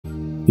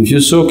If you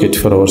soak it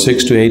for over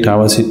 6 to 8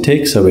 hours, it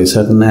takes away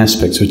certain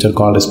aspects which are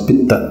called as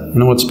pitta. You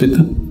know what's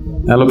pitta?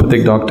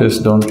 Allopathic doctors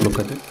don't look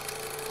at it.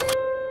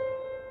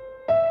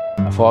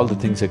 Of all the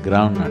things, a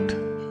groundnut,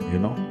 you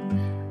know,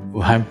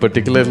 I'm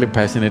particularly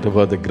passionate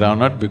about the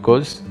groundnut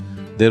because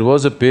there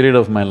was a period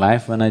of my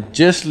life when I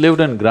just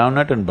lived on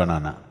groundnut and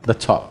banana,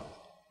 that's all.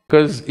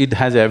 Because it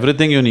has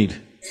everything you need.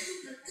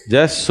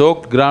 Just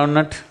soaked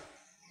groundnut,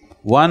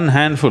 one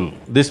handful,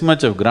 this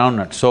much of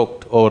groundnut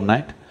soaked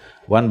overnight,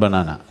 one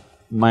banana,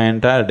 my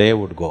entire day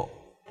would go.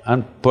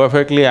 I'm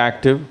perfectly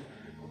active,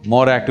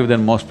 more active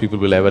than most people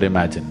will ever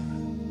imagine.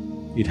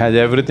 It has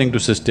everything to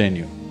sustain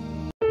you.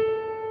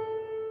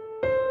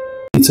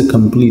 It's a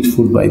complete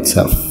food by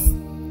itself.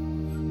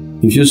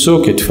 If you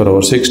soak it for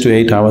over 6 to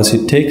 8 hours,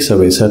 it takes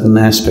away certain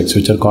aspects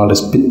which are called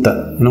as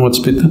pitta. You know what's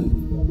pitta?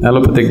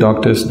 Allopathic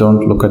doctors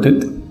don't look at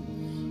it.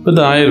 But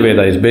the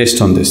Ayurveda is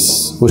based on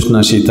this,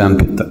 Ushna, Shita and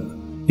Pitta.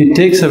 It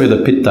takes away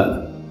the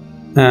pitta,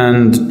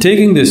 and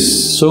taking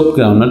this soaked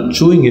groundnut,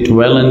 chewing it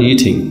well and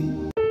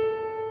eating.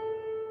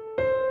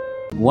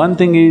 One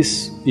thing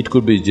is, it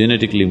could be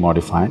genetically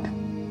modified.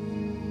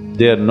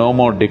 They are no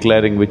more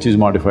declaring which is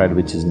modified,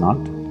 which is not.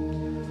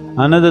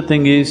 Another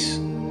thing is,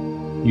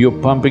 you're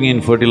pumping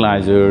in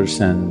fertilizers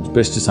and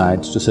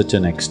pesticides to such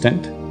an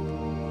extent,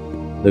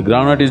 the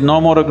groundnut is no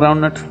more a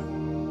groundnut.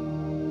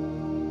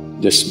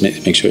 Just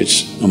make sure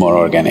it's a more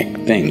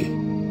organic thing.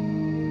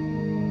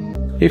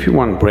 If you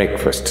want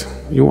breakfast,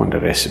 you want a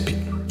recipe.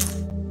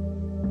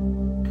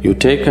 You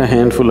take a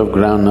handful of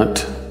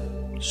groundnut,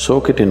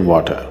 soak it in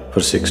water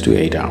for 6 to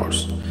 8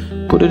 hours,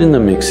 put it in the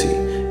mixie.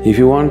 If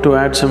you want to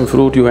add some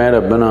fruit, you add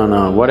a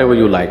banana, whatever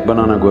you like,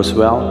 banana goes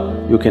well,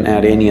 you can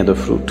add any other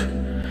fruit.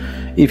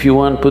 If you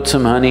want, put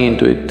some honey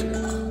into it,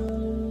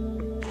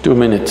 2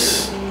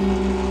 minutes,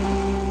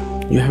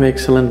 you have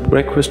excellent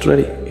breakfast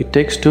ready. It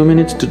takes 2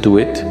 minutes to do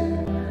it.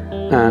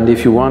 And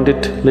if you want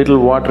it little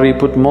watery,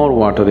 put more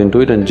water into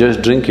it and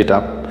just drink it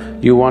up.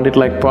 You want it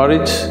like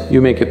porridge,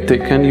 you make it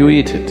thick and you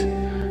eat it.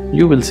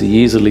 You will see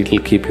easily it'll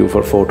keep you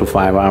for 4 to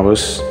 5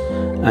 hours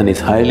and it's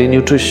highly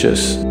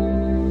nutritious.